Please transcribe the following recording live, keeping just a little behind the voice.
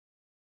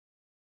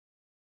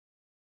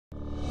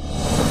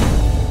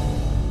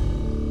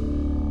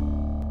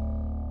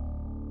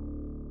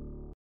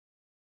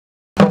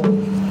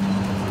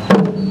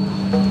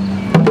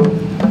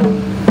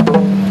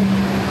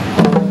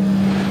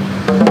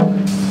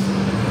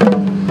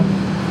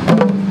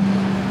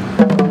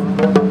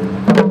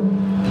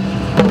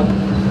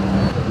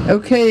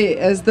Okay,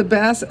 as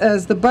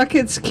the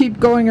buckets keep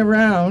going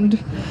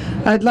around,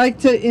 I'd like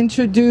to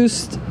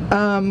introduce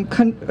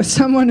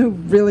someone who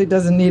really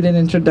doesn't need an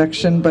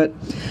introduction, but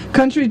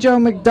Country Joe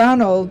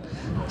McDonald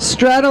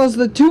straddles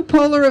the two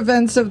polar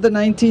events of the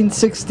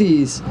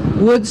 1960s,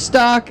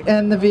 Woodstock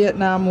and the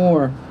Vietnam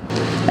War.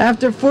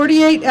 After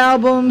 48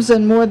 albums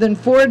and more than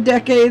 4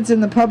 decades in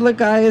the public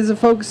eye as a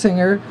folk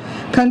singer,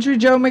 Country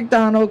Joe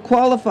McDonald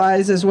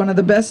qualifies as one of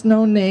the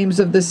best-known names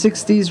of the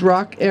 60s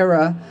rock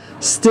era,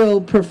 still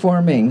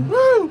performing.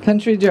 Woo!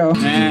 Country Joe.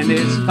 And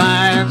it's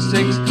 5,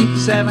 6,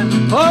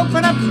 7,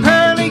 open up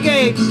pearly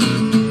gates.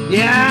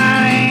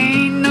 Yeah,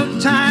 ain't no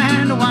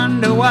time to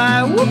wonder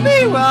why.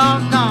 Whoopee, we're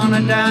all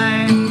gonna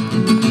die.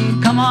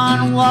 Come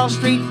on, Wall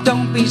Street,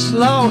 don't be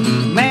slow.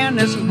 Man,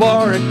 this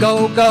war a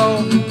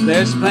go-go.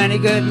 There's plenty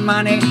good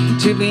money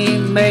to be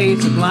made.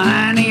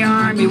 Supplying the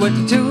army with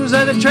the tools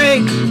of the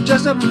trade.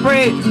 Just up and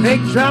pray, they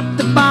drop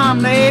the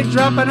bomb. They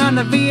drop it on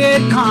the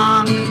Viet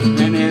Cong.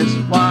 And it's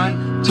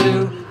 1,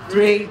 2,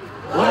 3.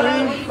 What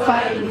are we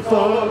fighting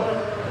for?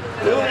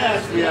 Don't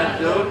ask me, I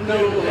don't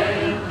know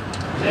when.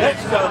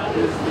 Next up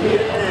is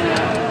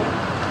Vietnam.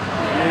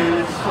 And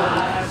it's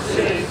 5,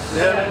 6,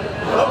 7,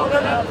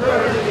 open up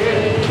pearly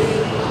gates.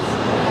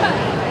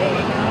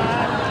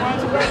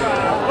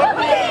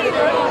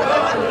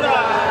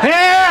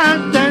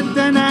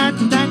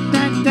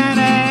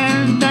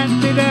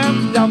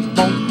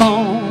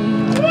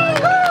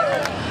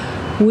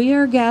 We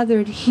are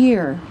gathered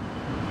here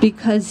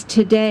because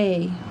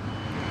today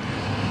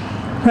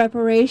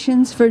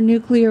preparations for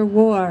nuclear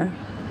war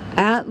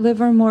at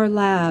Livermore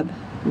Lab,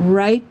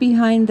 right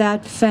behind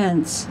that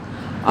fence,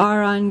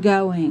 are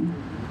ongoing.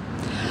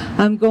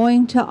 I'm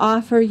going to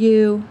offer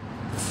you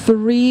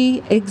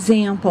 3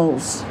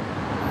 examples.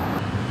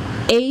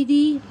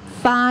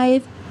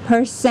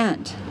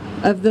 85%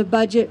 of the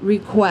budget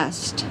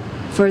request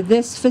for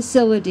this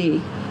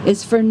facility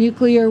is for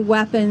nuclear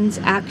weapons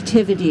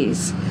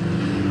activities.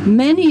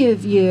 Many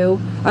of you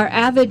are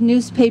avid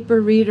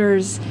newspaper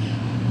readers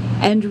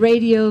and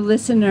radio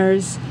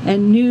listeners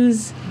and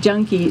news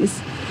junkies,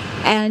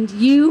 and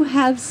you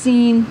have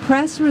seen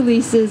press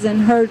releases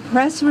and heard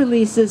press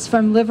releases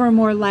from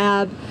Livermore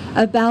Lab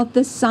about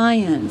the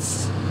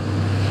science.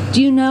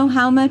 Do you know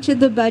how much of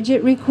the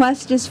budget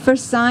request is for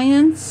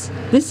science?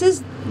 This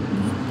is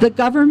the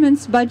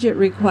government's budget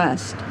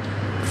request,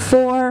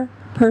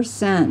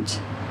 4%.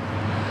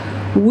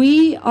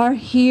 We are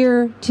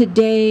here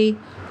today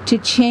to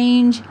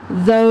change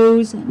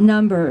those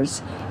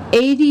numbers.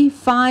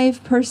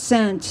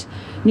 85%,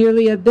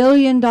 nearly $1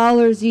 billion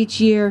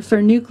each year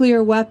for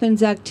nuclear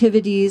weapons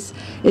activities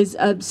is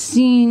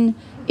obscene,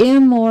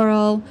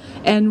 immoral,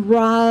 and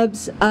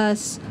robs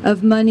us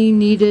of money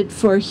needed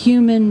for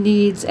human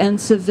needs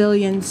and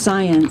civilian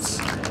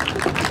science.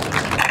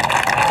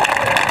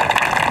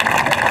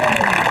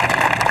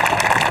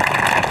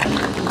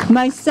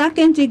 My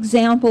second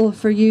example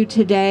for you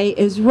today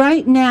is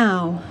right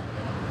now,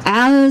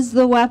 as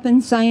the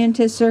weapons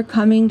scientists are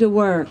coming to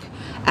work,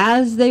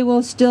 as they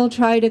will still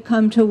try to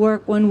come to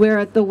work when we're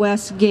at the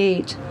West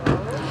Gate,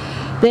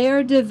 they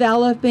are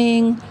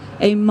developing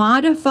a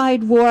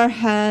modified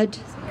warhead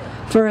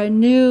for a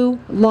new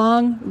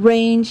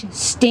long-range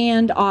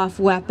standoff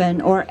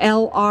weapon, or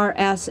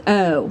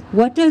LRSO.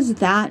 What does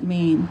that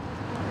mean?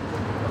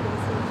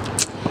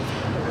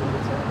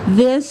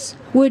 This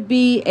would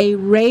be a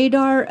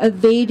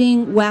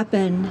radar-evading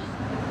weapon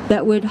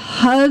that would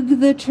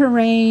hug the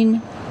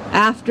terrain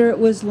after it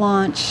was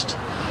launched.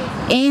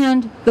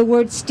 And the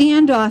word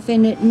standoff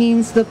in it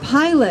means the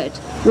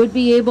pilot would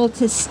be able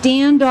to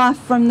stand off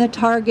from the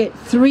target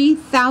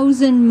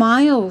 3,000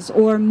 miles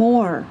or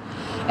more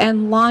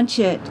and launch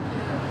it,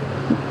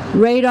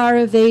 radar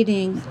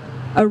evading,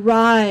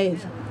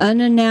 arrive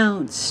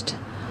unannounced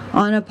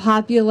on a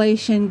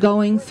population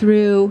going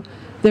through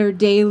their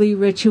daily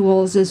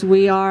rituals as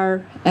we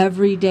are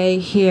every day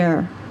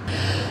here.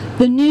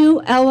 The new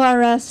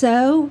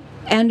LRSO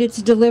and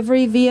its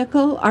delivery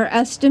vehicle are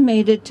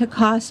estimated to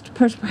cost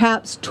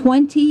perhaps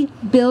 $20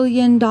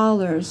 billion.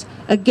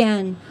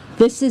 Again,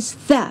 this is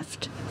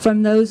theft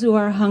from those who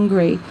are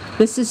hungry.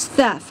 This is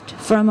theft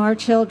from our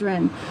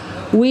children.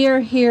 We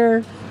are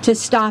here to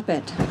stop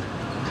it.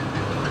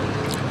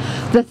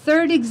 The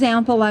third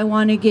example I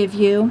want to give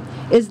you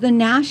is the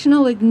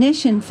National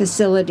Ignition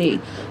Facility.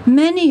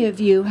 Many of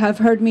you have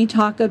heard me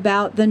talk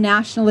about the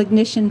National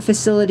Ignition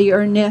Facility,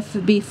 or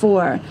NIF,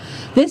 before.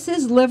 This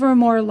is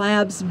Livermore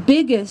Lab's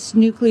biggest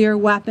nuclear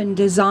weapon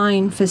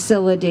design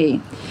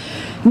facility.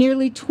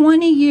 Nearly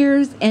 20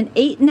 years and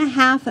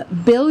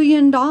 $8.5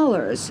 billion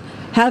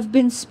have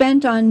been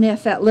spent on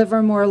NIF at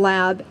Livermore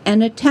Lab,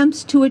 and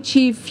attempts to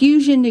achieve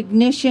fusion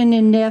ignition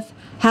in NIF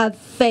have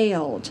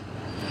failed.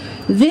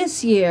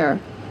 This year,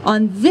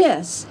 on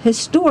this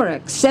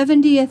historic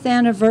 70th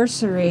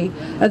anniversary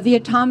of the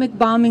atomic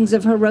bombings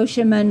of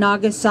Hiroshima and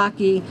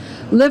Nagasaki,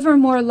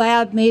 Livermore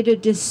Lab made a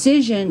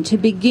decision to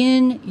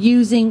begin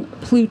using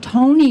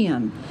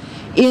plutonium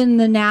in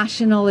the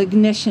National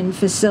Ignition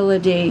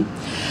Facility.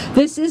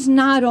 This is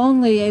not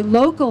only a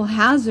local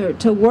hazard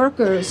to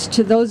workers,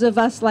 to those of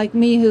us like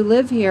me who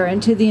live here,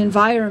 and to the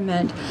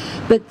environment,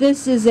 but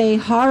this is a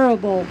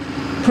horrible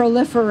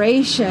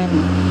proliferation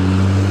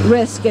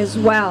risk as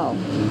well.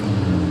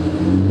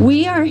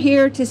 We are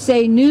here to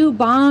say new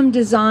bomb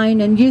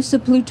design and use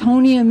of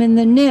plutonium in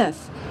the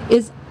NIF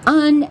is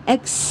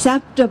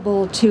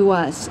unacceptable to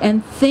us,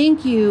 and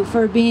thank you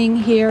for being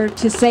here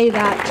to say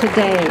that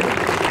today.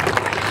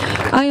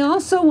 I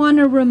also want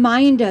to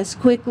remind us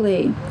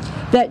quickly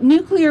that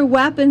nuclear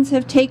weapons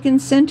have taken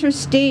center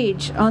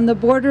stage on the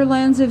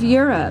borderlands of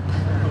Europe,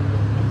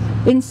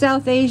 in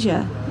South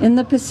Asia, in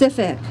the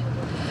Pacific.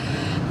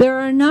 There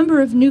are a number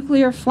of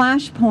nuclear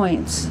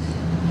flashpoints.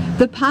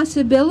 The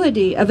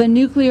possibility of a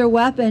nuclear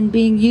weapon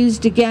being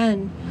used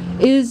again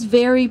is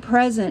very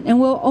present and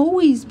will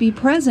always be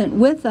present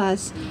with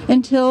us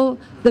until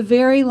the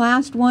very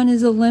last one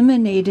is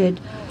eliminated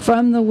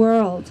from the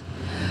world.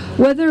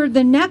 Whether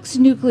the next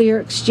nuclear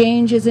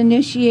exchange is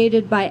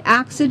initiated by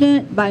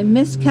accident, by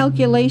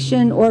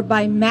miscalculation, or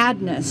by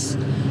madness,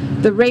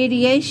 the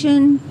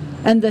radiation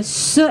and the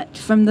soot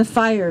from the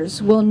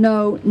fires will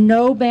know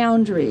no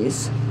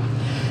boundaries.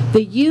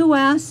 The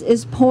U.S.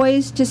 is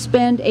poised to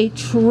spend $1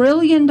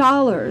 trillion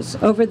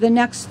over the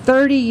next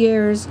 30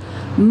 years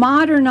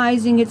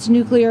modernizing its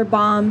nuclear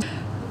bomb.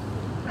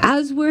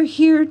 As we're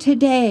here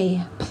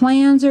today,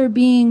 plans are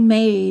being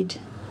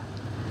made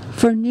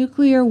for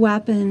nuclear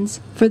weapons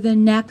for the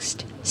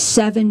next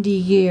 70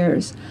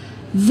 years.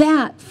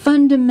 That,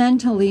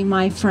 fundamentally,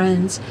 my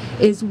friends,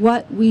 is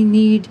what we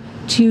need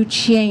to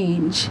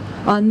change.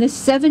 On this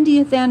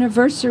 70th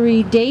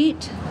anniversary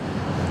date,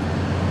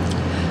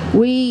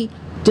 we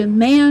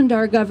demand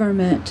our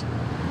government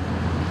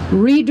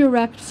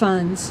redirect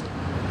funds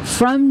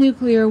from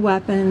nuclear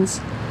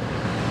weapons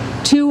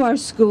to our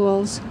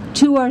schools,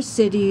 to our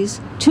cities,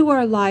 to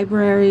our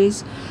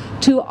libraries,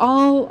 to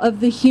all of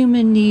the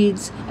human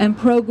needs and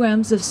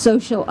programs of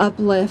social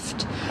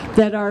uplift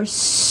that are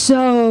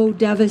so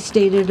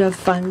devastated of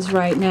funds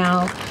right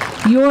now.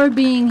 Your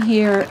being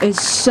here is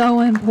so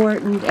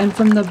important, and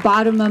from the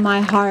bottom of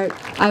my heart,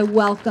 I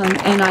welcome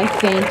and I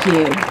thank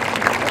you.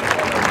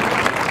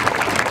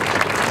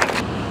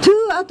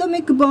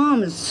 Atomic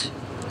bombs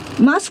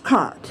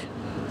massacred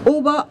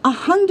over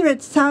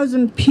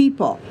 100,000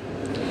 people.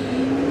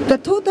 The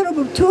total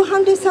of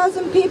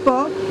 200,000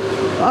 people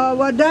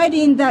were died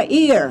in the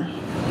year.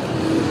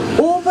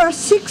 Over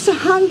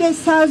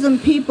 600,000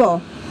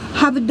 people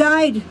have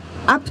died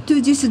up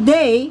to this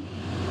day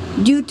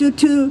due to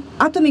 2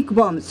 atomic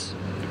bombs.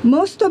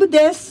 Most of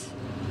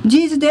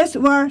these deaths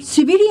were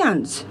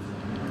civilians.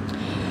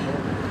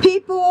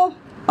 People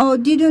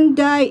didn't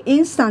die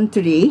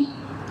instantly.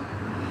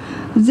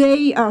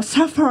 They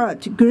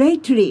suffered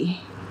greatly,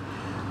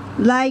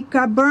 like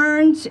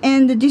burns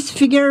and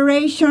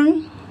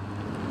disfiguration,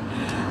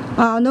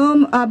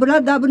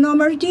 blood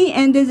abnormality,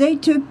 and they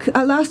took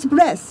a last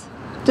breath.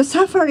 The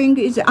suffering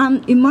is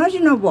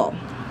unimaginable.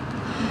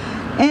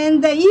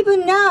 And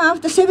even now,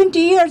 after 70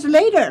 years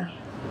later,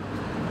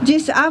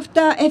 this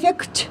after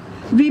effect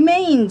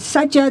remains,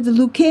 such as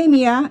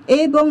leukemia,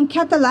 airborne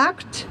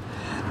cataract,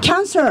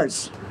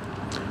 cancers,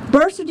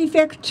 birth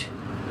defect,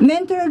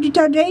 mental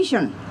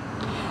retardation,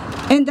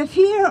 and the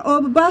fear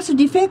of birth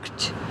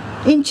defect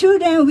in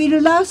children will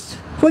last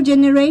for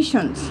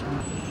generations.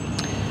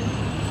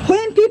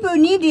 When people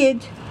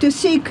needed to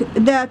seek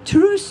the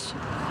truth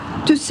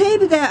to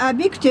save their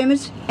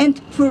victims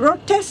and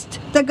protest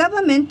the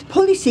government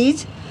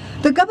policies,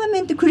 the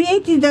government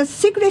created the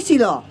secrecy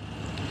law,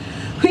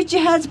 which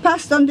has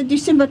passed on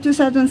December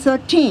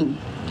 2013.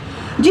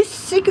 This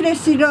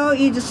secrecy law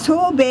is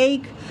so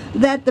vague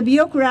that the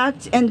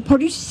bureaucrats and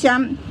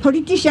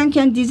politicians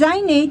can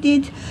designate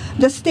it,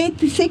 the state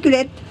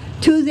secret,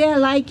 to their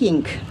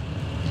liking.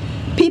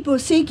 People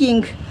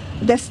seeking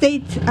the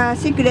state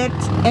secret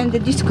and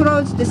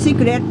disclose the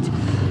secret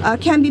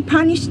can be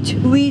punished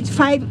with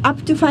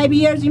up to 5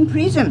 years in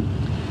prison.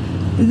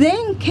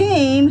 Then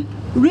came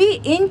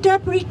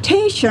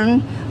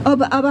reinterpretation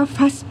of our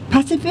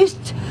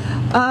pacifist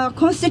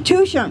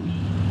constitution.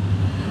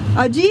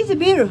 These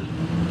bills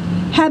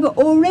have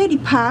already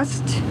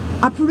passed,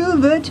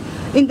 approved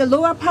in the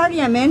lower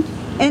parliament,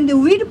 and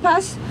will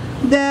pass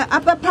the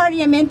upper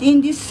parliament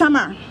in this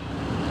summer.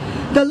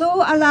 The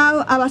law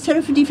allows our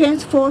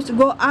self-defense force to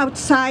go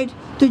outside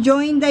to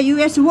join the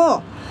U.S.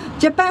 war.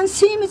 Japan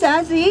seems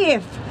as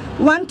if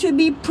want to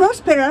be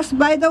prosperous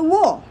by the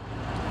war.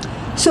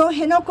 So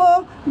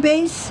Henoko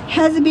base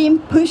has been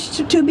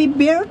pushed to be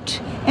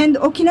built, and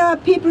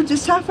Okinawa people's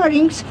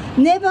sufferings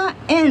never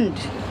end.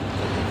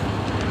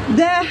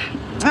 The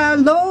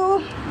law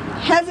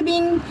has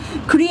been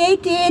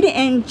created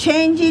and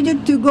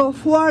changed to go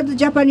forward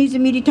Japanese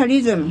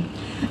militarism.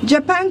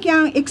 Japan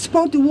can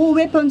export war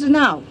weapons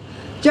now.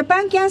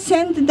 Japan can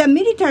send the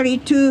military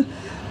to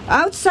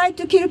outside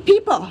to kill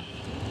people.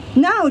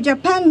 Now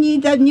Japan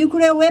needs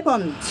nuclear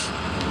weapons.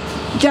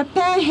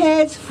 Japan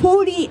has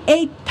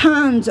 48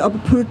 tons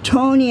of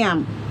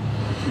plutonium.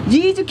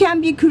 These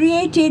can be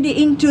created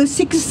into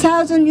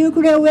 6,000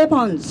 nuclear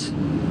weapons.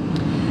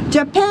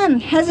 Japan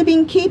has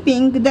been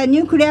keeping the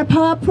nuclear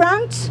power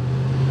plants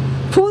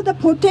for the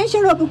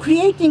potential of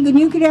creating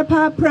nuclear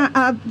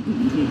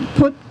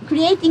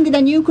creating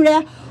the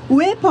nuclear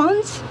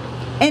weapons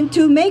and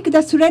to make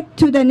the threat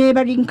to the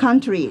neighboring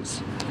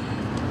countries.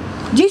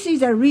 This is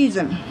the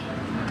reason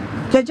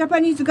the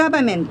Japanese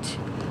government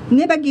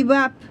never give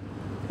up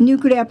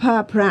nuclear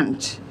power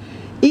plant.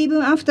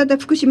 Even after the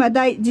Fukushima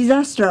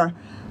disaster,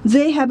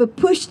 they have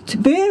pushed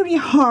very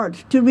hard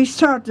to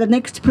restart the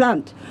next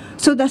plant.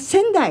 So the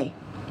Sendai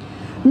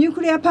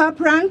nuclear power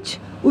plant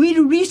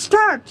will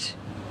restart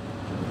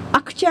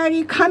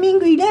actually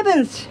coming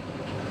 11th,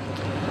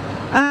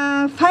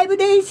 5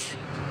 days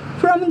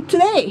from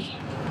today.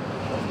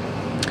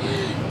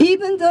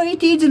 Even though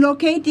it is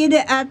located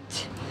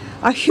at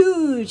a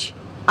huge,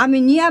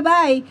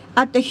 nearby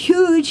at a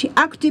huge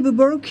active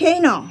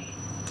volcano.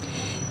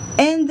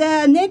 And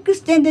the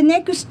next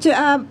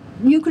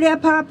nuclear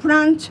power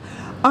plants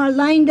are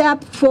lined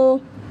up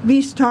for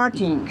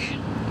restarting.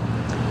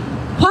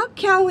 What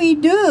can we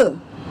do?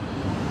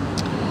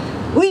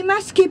 We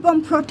must keep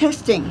on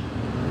protesting.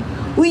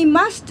 We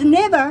must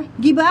never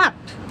give up.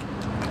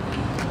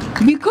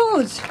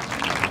 Because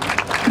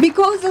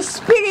the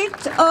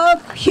spirit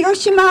of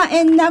Hiroshima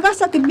and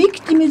Nagasaki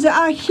victims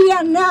are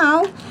here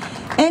now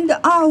and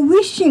are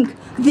wishing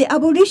the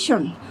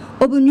abolition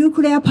of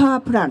nuclear power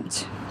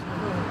plants.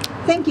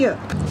 Thank you.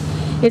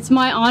 It's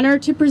my honor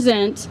to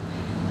present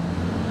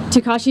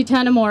Takashi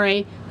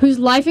Tanemori, whose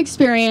life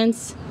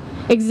experience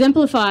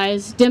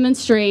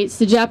demonstrates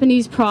the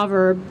Japanese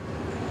proverb,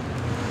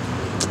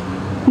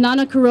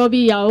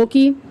 Nanakarobi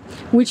Yaoki,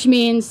 which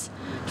means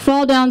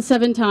fall down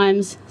 7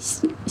 times,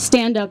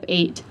 stand up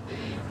 8.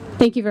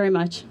 Thank you very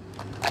much.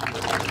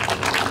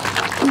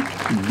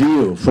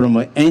 View from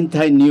an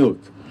anti-nuke,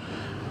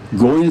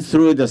 going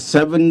through the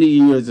 70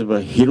 years of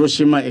a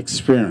Hiroshima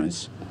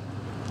experience,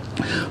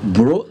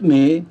 brought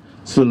me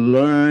to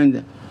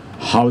learn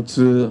how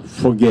to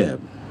forgive.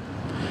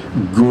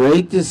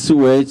 Greatest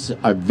way to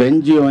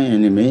avenge your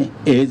enemy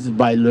is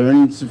by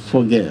learning to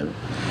forgive.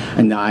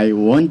 And I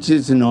want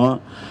you to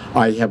know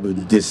I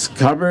have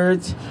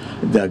discovered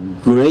the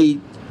great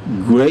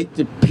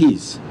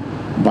peace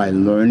by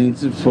learning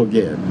to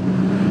forgive.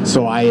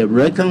 So I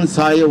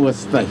reconcile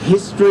with the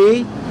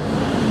history,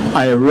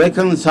 I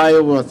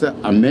reconcile with the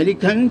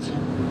Americans,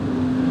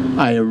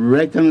 I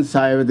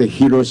reconcile with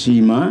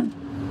Hiroshima,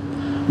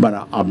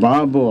 but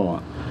above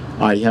all,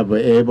 I have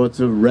been able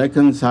to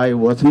reconcile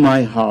with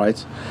my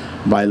heart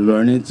by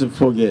learning to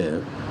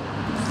forgive.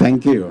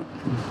 Thank you.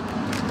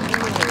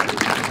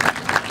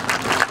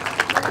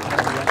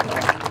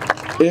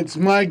 It's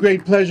my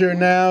great pleasure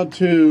now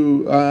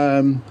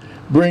to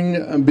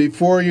bring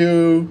before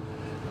you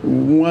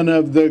one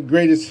of the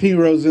greatest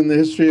heroes in the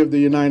history of the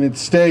United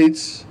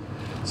States,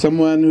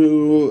 someone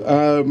who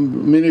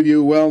many of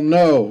you well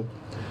know.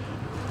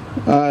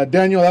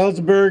 Daniel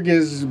Ellsberg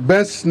is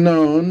best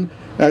known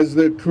as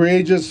the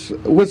courageous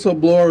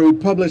whistleblower who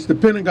published the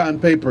Pentagon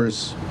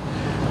Papers.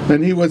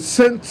 And he was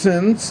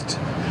sentenced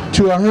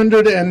to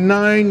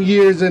 109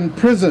 years in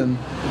prison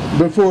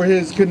before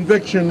his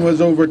conviction was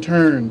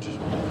overturned.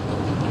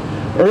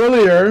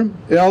 Earlier,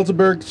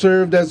 Ellsberg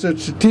served as a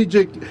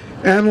strategic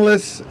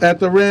analyst at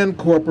the Rand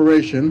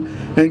Corporation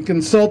and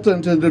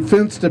consultant to the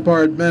Defense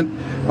Department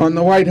on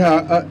the White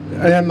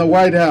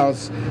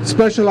House,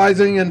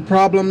 specializing in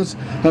problems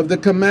of the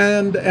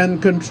command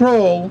and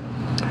control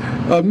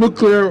of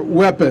nuclear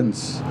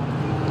weapons,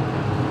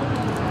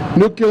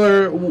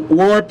 nuclear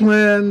war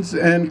plans,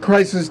 and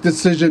crisis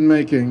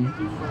decision-making.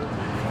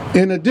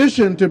 In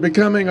addition to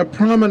becoming a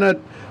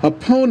prominent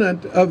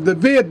opponent of the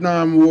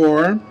Vietnam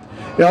War,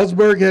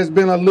 Ellsberg has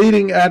been a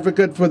leading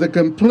advocate for the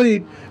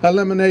complete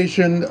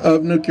elimination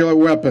of nuclear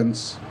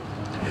weapons.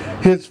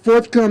 His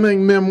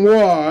forthcoming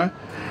memoir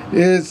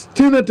is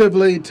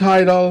tentatively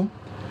titled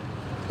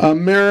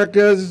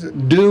America's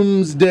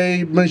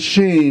Doomsday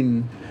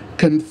Machine,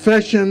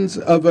 Confessions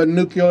of a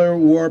Nuclear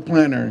War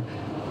Planner.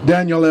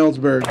 Daniel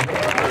Ellsberg.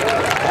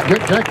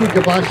 Jackie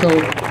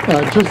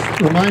Cabasso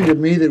just reminded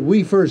me that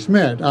we first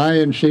met, I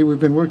and she, we've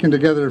been working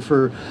together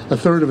for a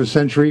third of a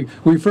century.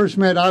 We first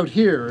met out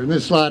here in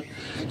this lot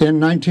in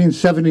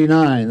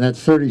 1979, that's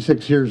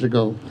 36 years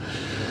ago.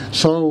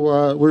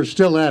 So we're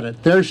still at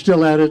it. They're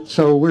still at it,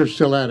 so we're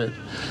still at it.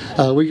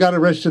 We got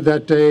arrested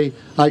that day.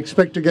 I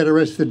expect to get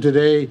arrested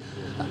today.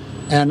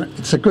 And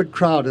it's a good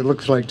crowd, it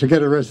looks like, to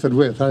get arrested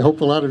with. I hope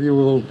a lot of you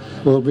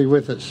will be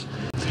with us.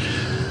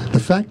 The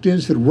fact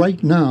is that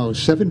right now,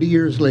 70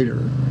 years later,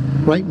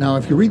 right now,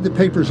 if you read the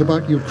papers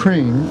about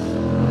Ukraine,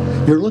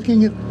 you're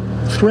looking at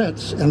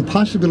threats and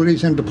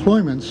possibilities and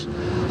deployments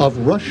of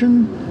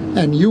Russian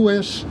and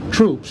U.S.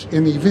 troops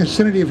in the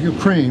vicinity of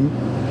Ukraine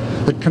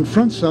that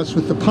confronts us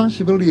with the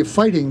possibility of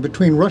fighting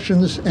between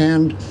Russians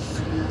and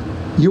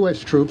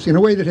U.S. troops in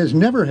a way that has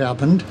never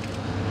happened,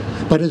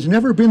 but has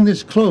never been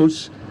this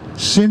close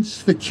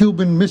since the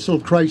Cuban Missile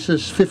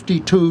Crisis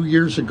 53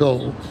 years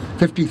ago.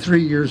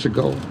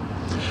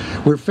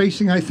 We're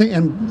facing, I think,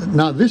 and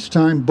now this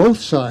time both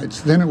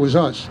sides, then it was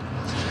us.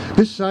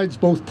 This side's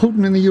both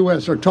Putin and the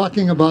U.S. are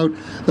talking about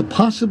the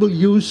possible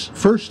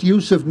first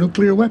use of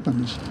nuclear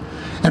weapons.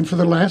 And for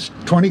the last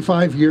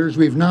 25 years,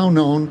 we've now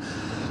known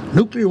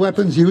nuclear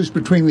weapons used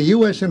between the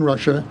U.S. and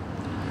Russia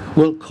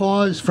will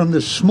cause, from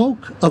the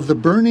smoke of the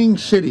burning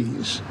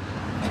cities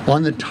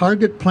on the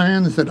target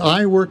plans that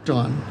I worked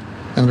on,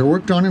 and they're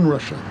worked on in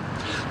Russia,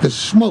 the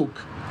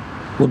smoke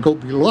will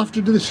be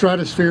lofted to the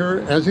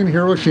stratosphere, as in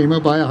Hiroshima,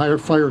 by a higher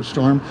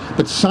firestorm,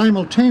 but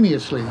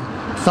simultaneously,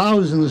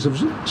 thousands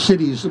of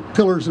cities,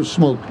 pillars of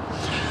smoke,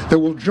 that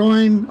will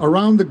join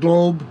around the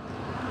globe,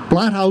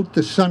 blot out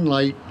the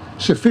sunlight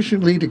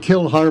sufficiently to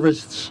kill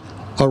harvests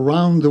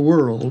around the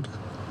world,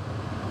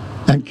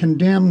 and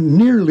condemn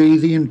nearly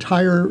the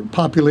entire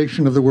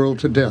population of the world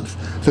to death.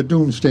 The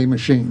doomsday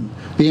machine,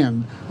 the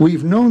end.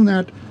 We've known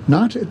that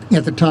not at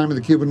the time of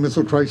the Cuban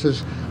Missile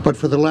Crisis, but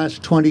for the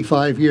last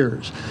 25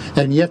 years.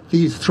 And yet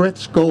these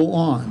threats go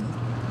on.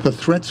 The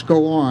threats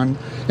go on,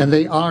 and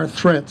they are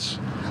threats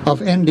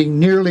of ending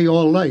nearly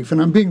all life.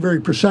 And I'm being very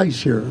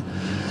precise here.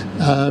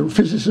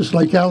 Physicists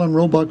like Alan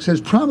Roebuck says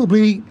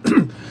probably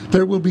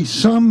there will be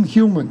some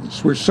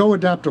humans, we're so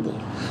adaptable,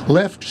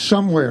 left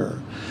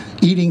somewhere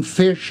eating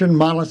fish and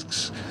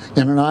mollusks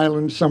in an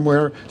island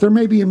somewhere. There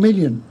may be 1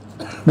 million,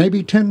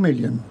 maybe 10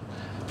 million.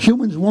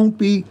 Humans won't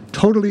be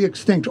totally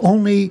extinct.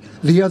 Only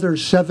the other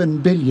 7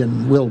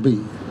 billion will be,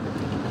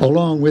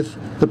 along with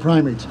the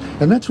primates.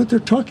 And that's what they're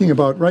talking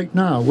about right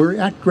now. We're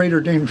at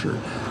greater danger.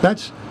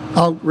 That's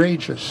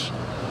outrageous.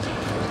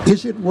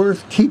 Is it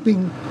worth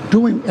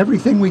doing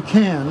everything we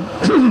can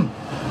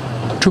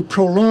to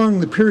prolong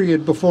the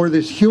period before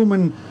this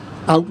human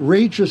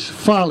outrageous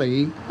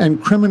folly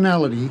and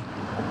criminality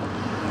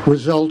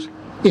result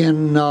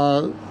in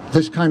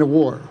this kind of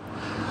war?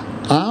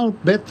 I'll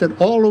bet that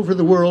all over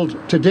the world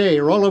today,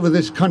 or all over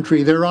this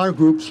country, there are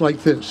groups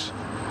like this.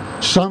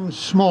 Some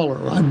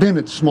smaller, I've been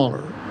at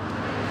smaller,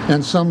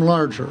 and some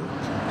larger.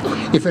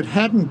 If it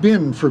hadn't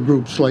been for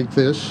groups like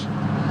this,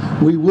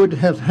 we would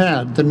have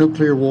had the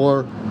nuclear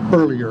war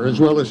earlier, as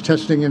well as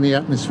testing in the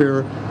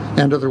atmosphere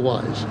and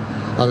otherwise.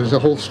 There's a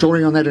whole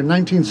story on that. In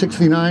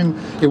 1969,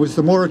 it was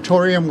the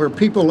moratorium where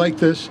people like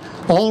this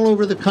all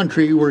over the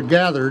country were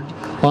gathered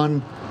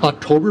on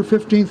October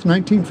 15th,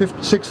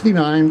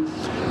 1969,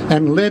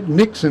 and led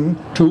Nixon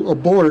to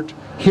abort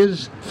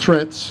his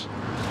threats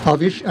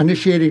of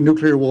initiating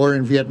nuclear war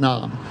in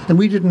Vietnam. And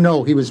we didn't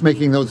know he was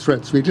making those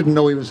threats. We didn't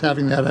know he was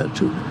having that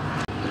attitude.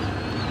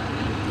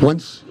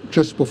 Once,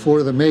 just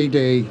before the May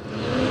Day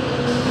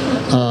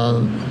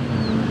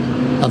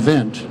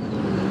event,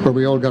 where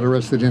we all got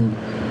arrested in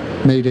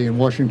May Day in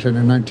Washington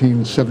in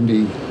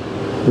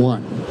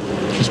 1971,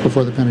 just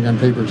before the Pentagon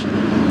Papers,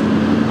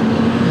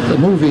 the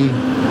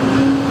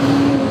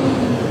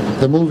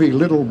movie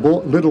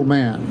Little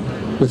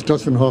Man with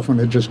Dustin Hoffman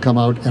had just come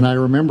out, and I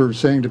remember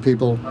saying to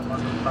people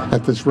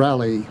at this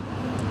rally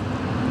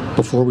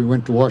before we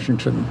went to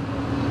Washington,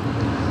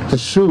 the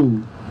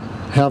Sioux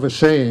have a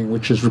saying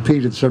which is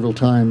repeated several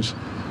times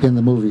in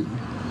the movie.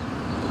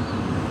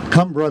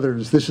 Come,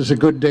 brothers, this is a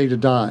good day to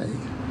die.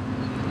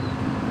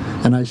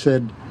 And I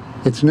said,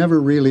 it's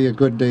never really a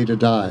good day to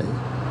die,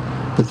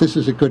 but this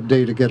is a good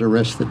day to get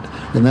arrested.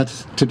 And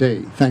that's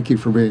today. Thank you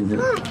for being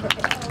here.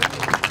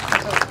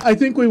 I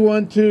think we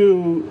want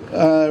to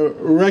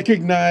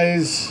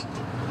recognize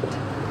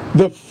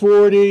the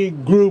 40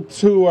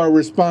 groups who are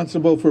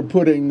responsible for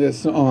putting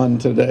this on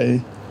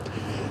today.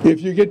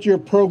 If you get your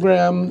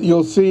program,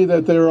 you'll see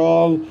that they're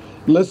all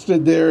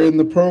listed there in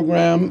the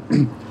program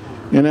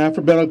in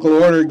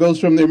alphabetical order. It goes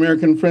from the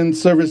American Friends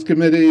Service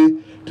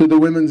Committee to the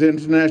Women's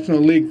International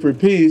League for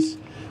Peace,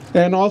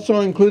 and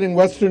also including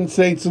Western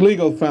States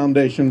Legal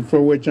Foundation,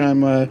 for which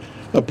I'm a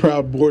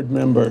proud board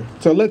member.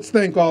 So let's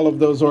thank all of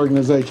those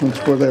organizations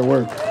for their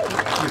work.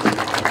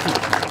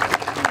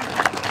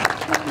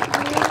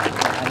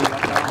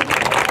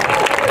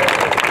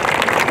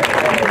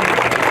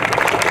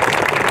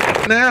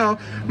 Now,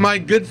 my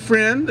good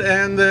friend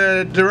and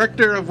the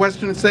director of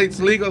Western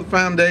States Legal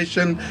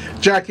Foundation,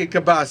 Jackie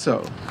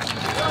Cabasso.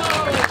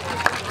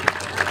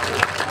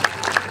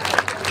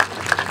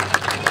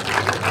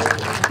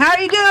 How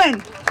are you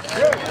doing?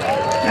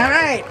 All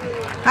right.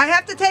 I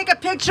have to take a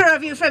picture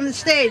of you from the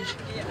stage.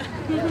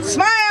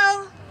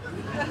 Smile.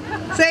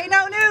 Say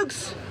no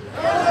nukes.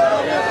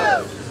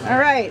 All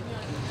right.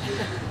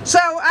 So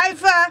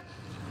I've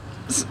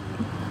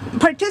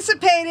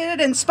participated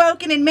and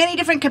spoken in many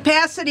different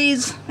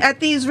capacities at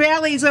these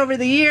rallies over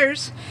the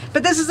years,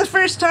 but this is the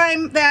first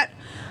time that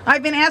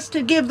I've been asked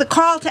to give the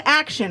call to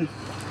action.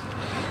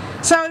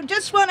 So I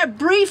just want to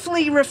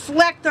briefly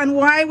reflect on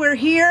why we're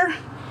here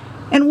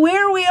and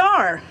where we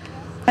are.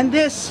 And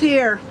this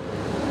here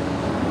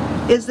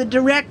is the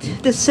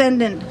direct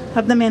descendant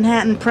of the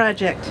Manhattan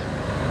Project.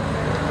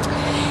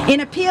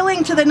 In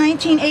appealing to the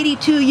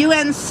 1982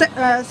 UN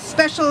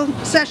Special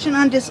Session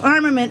on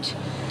Disarmament,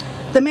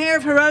 the mayor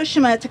of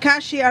Hiroshima,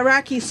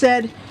 Takashi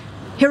said,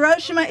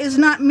 Hiroshima is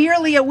not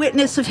merely a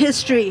witness of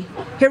history.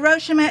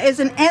 Hiroshima is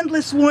an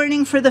endless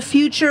warning for the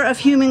future of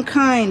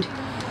humankind.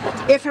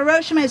 If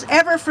Hiroshima is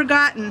ever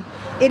forgotten,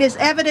 it is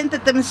evident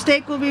that the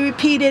mistake will be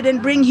repeated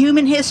and bring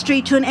human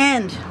history to an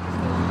end.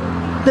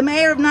 The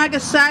mayor of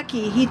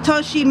Nagasaki,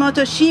 Hitoshi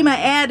Motoshima,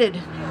 added,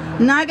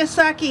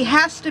 "Nagasaki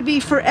has to be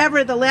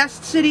forever the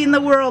last city in the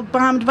world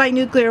bombed by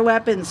nuclear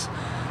weapons.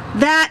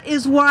 That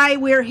is why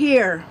we're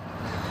here."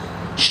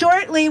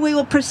 Shortly, we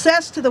will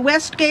process to the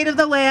west gate of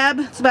the lab,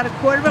 it's about a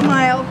quarter of a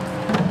mile,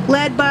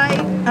 led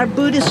by our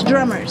Buddhist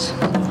drummers.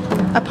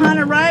 Upon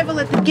arrival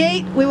at the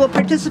gate, we will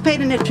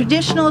participate in a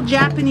traditional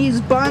Japanese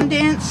Bon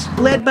dance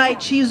led by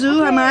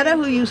Chizu Hamada,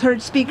 who you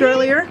heard speak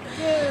earlier,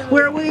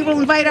 where we will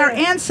invite our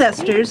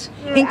ancestors,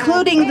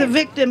 including the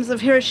victims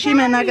of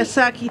Hiroshima and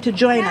Nagasaki, to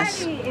join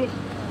us.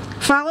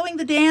 Following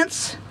the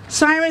dance,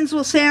 sirens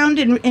will sound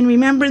in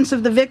remembrance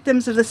of the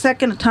victims of the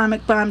second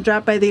atomic bomb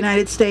dropped by the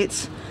United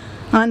States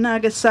on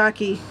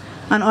Nagasaki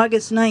on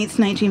August 9th,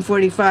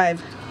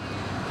 1945.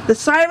 The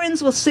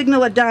sirens will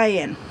signal a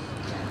die-in.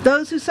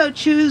 Those who so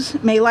choose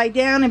may lie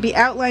down and be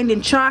outlined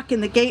in chalk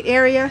in the gate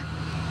area.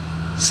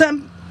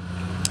 Some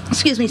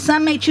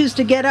may choose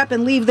to get up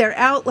and leave their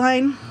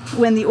outline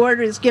when the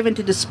order is given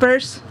to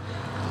disperse.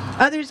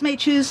 Others may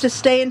choose to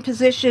stay in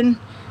position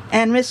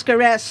and risk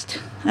arrest.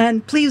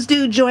 And please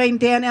do join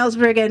Dan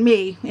Ellsberg and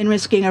me in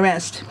risking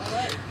arrest.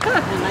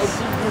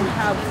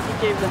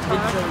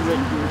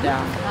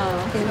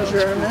 In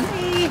German.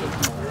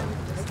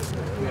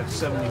 We have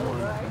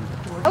 71.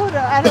 Oh, no,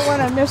 I don't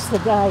want to miss the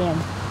die-in.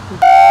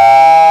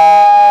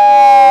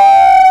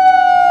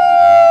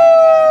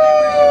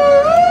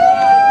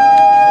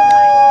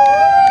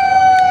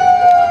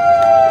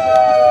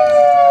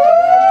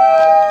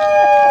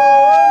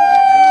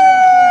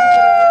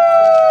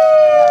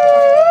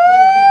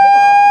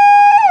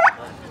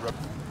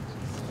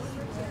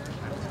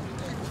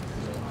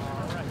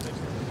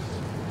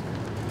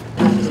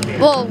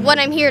 Well, what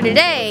I'm here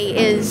today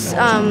is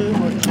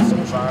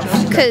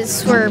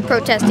because we're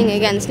protesting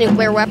against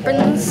nuclear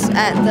weapons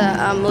at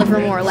the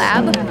Livermore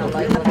lab.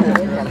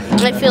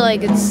 I feel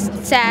like it's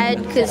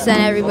sad because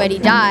then everybody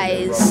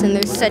dies, and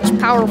there's such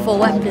powerful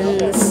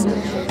weapons,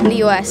 and the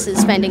U.S. is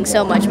spending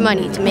so much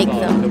money to make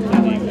them.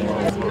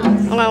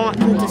 And I want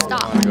them to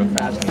stop.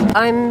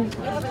 I'm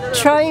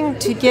trying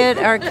to get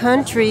our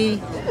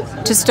country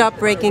to stop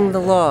breaking the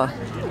law.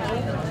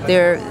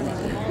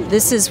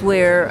 This is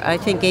where I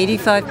think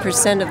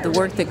 85% of the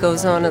work that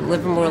goes on at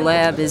Livermore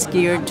Lab is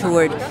geared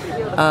toward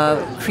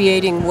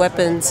creating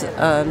weapons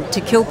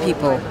to kill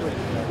people.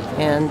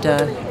 And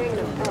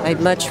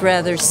I'd much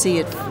rather see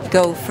it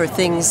go for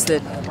things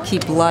that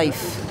keep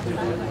life.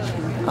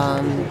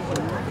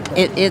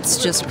 It's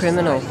just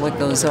criminal what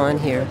goes on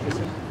here.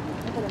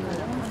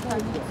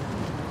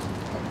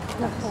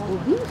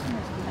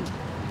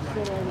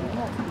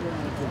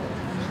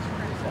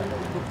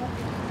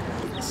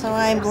 So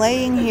I'm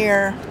laying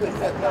here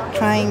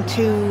trying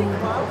to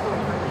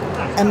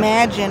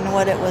imagine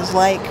what it was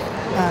like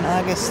on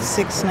August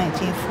 6,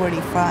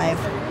 1945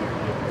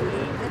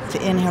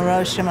 in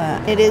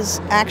Hiroshima. It is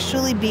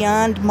actually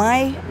beyond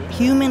my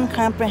human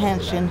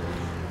comprehension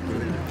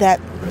that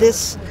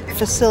this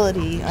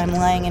facility I'm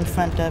lying in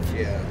front of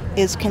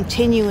is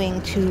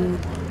continuing to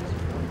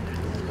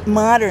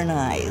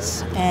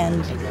modernize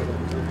and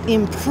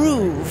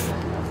improve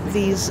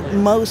these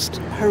most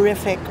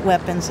horrific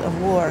weapons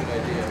of war.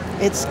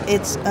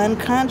 It's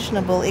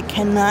unconscionable. It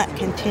cannot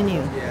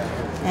continue.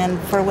 And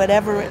for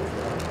whatever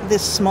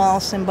this small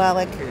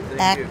symbolic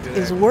act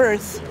is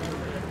worth,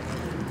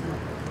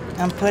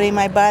 I'm putting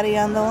my body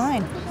on the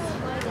line.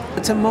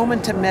 It's a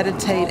moment to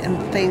meditate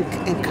and think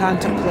and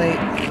contemplate,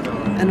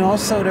 and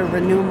also to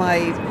renew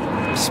my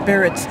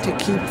spirits to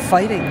keep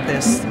fighting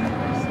this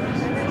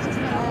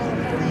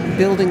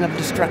building of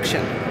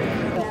destruction.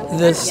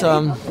 This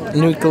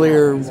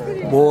nuclear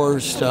war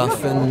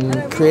stuff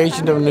and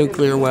creation of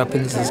nuclear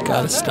weapons has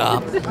got to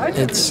stop.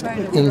 It's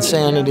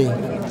insanity.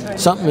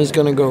 Something is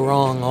going to go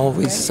wrong.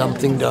 Always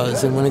something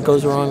does. And when it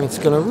goes wrong, it's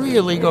going to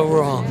really go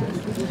wrong.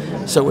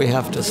 So we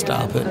have to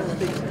stop it.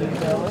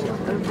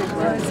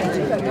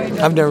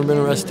 I've never been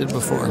arrested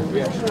before.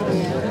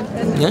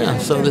 Yeah,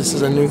 so this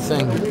is a new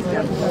thing.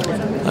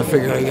 I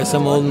figure I guess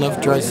I'm old enough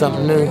to try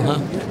something new, huh?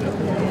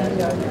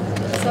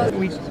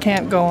 We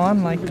can't go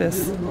on like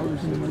this.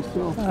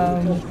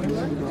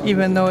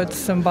 Even though it's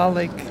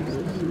symbolic,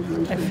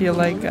 I feel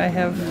like I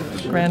have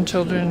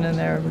grandchildren, and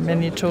there are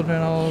many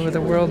children all over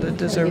the world that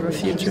deserve a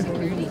future.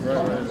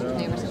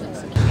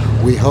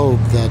 We hope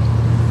that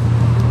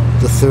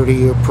the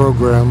 30-year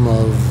program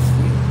of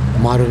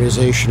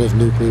modernization of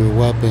nuclear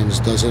weapons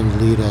doesn't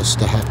lead us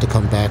to have to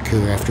come back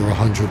here after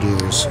 100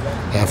 years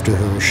after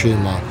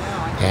Hiroshima.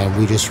 And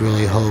we just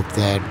really hope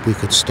that we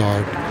could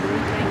start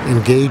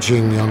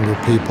engaging younger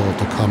people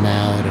to come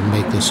out and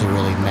make this a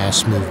really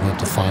mass movement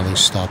to finally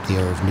stop the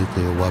era of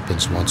nuclear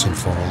weapons once and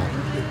for all.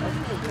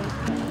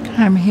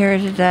 I'm here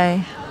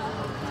today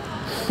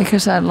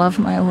because I love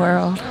my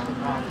world,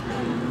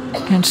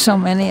 and so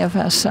many of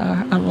us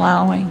are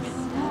allowing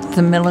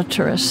the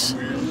militarists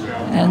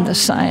and the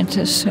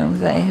scientists whom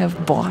they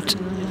have bought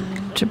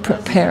to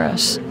prepare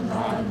us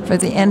for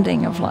the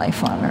ending of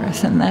life on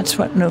Earth. And that's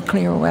what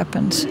nuclear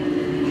weapons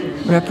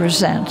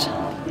represent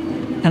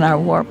in our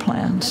war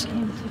plans.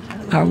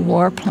 Our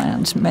war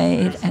plans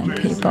made, and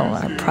people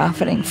are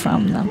profiting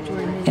from them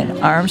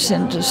in arms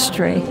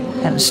industry,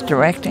 and it's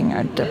directing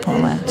our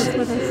diplomats.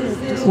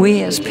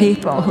 We as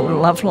people who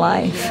love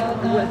life,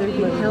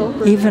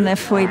 even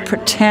if we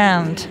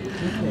pretend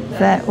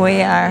that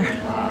we are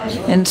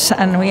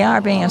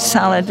being in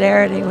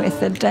solidarity with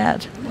the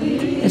dead,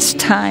 it's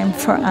time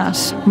for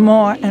us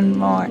more and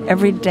more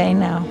every day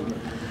now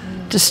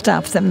to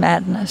stop the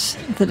madness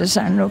that is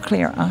our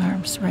nuclear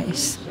arms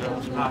race.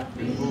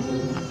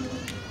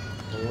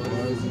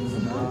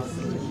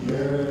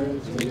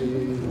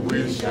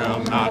 We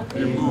shall not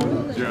be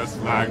moved just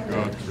like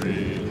a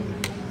tree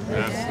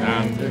that's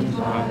standing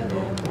by the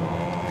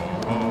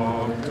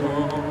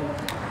water.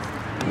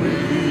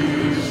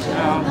 We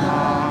shall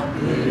not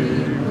be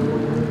moved.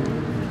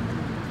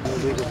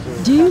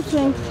 Do you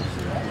think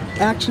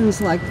actions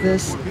like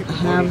this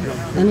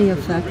have any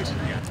effect?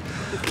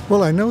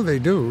 Well, I know they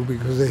do,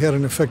 because they had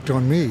an effect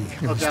on me.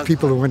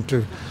 People who went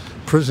to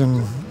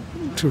prison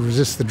to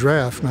resist the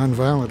draft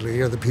nonviolently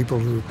are the people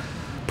who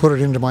put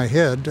it into my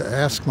head to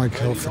ask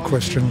myself the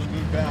question,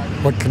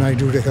 what can I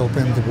do to help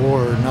end the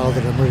war now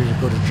that I'm ready to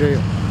go to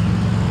jail?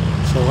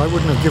 So I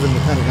wouldn't have given the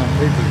Pentagon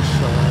Papers,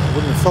 I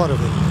wouldn't have thought of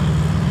it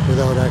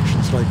without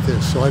actions like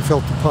this. So I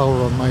felt the power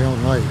on my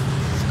own life.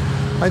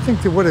 I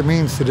think that what it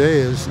means today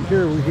is,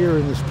 here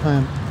in this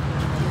plant,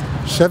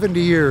 70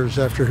 years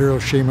after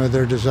Hiroshima,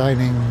 they're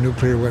designing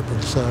nuclear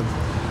weapons.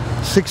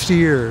 60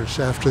 years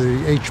after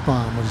the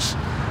H-bomb was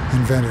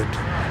invented,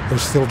 they're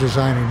still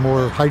designing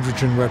more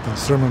hydrogen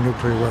weapons,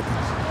 thermonuclear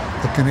weapons,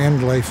 that can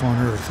end life on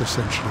Earth,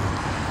 essentially.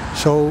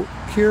 So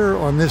here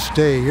on this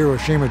day,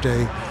 Hiroshima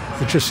Day,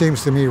 it just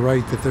seems to me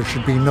right that there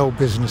should be no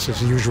business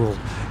as usual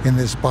in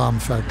this bomb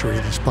factory,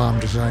 this bomb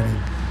designing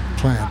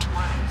plant.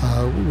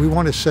 We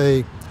want to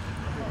say,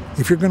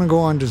 if you're going to go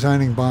on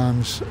designing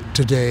bombs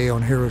today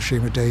on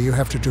Hiroshima Day, you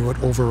have to do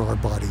it over our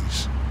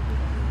bodies.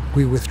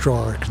 We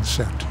withdraw our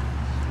consent.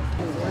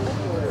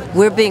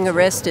 We're being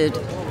arrested,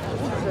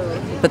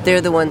 but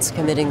they're the ones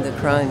committing the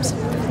crimes.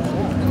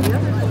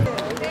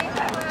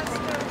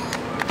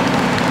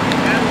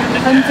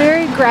 I'm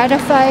very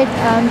gratified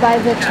by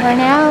the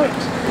turnout.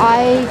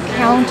 I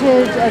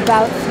counted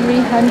about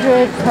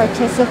 300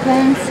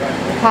 participants,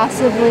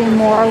 possibly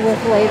more with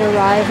late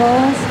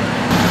arrivals.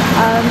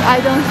 I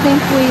don't think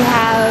we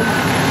have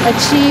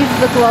achieved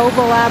the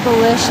global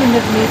abolition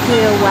of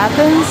nuclear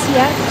weapons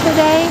yet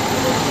today,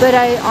 but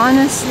I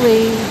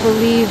honestly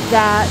believe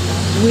that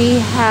we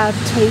have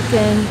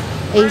taken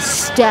a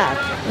step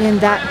in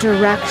that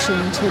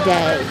direction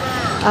today.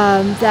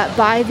 That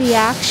by the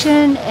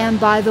action and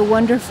by the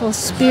wonderful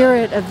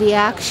spirit of the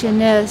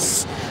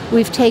actionists,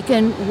 we've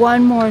taken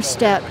one more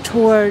step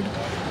toward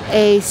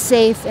a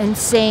safe and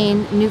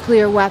sane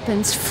nuclear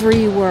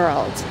weapons-free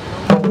world.